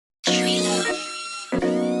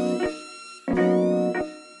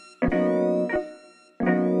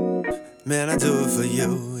Man, I do it for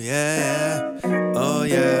you, yeah. Oh,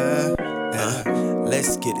 yeah.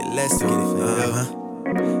 Let's get it, let's get it for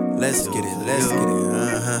you. Let's get it, let's get it,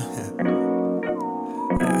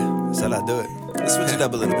 That's how I do it. Let's switch it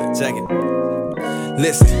up a little bit, check it.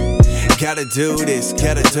 Listen, gotta do this,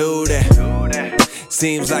 gotta do that.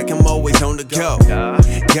 Seems like I'm always on the go.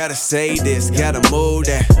 Gotta say this, gotta move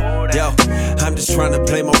that. Yo, I'm just trying to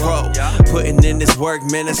play my role. Putting in this work,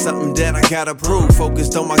 man, that's something that I gotta prove.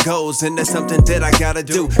 Focused on my goals, and that's something that I gotta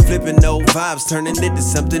do. Flipping old vibes, turning it to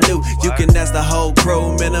something new. You can ask the whole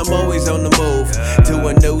crew, man, I'm always on the move. To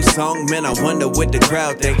a new song, man, I wonder what the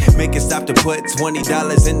crowd think. Make it stop to put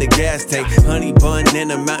 $20 in the gas tank. Honey bun and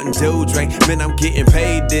a Mountain Dew drink. Man, I'm getting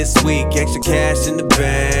paid this week, extra cash in the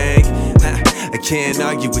bank. I can't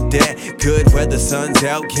argue with that. Good weather, sun's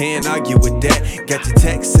out, can't argue with that. Got your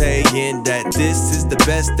text saying that this is the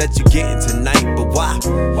best that you're getting tonight. But why?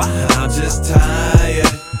 I'm just tired,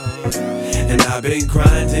 and I've been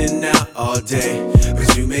grinding out all day.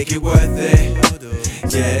 But you make it worth it.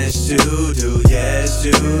 Yes, you do, yes,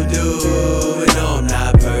 you do. And no, I'm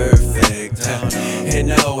not perfect, and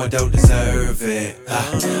no, I don't deserve it,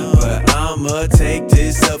 but I'ma take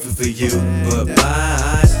this selfie for you. But my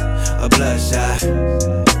eyes are bloodshot.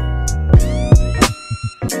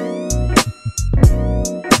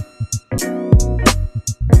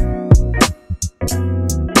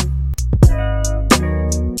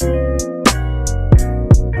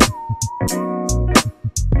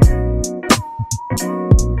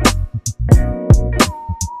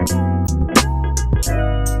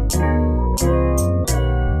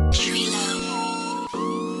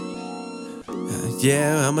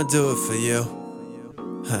 Yeah, I'ma do it for you.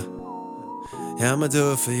 Yeah, I'ma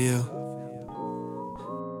do it for you.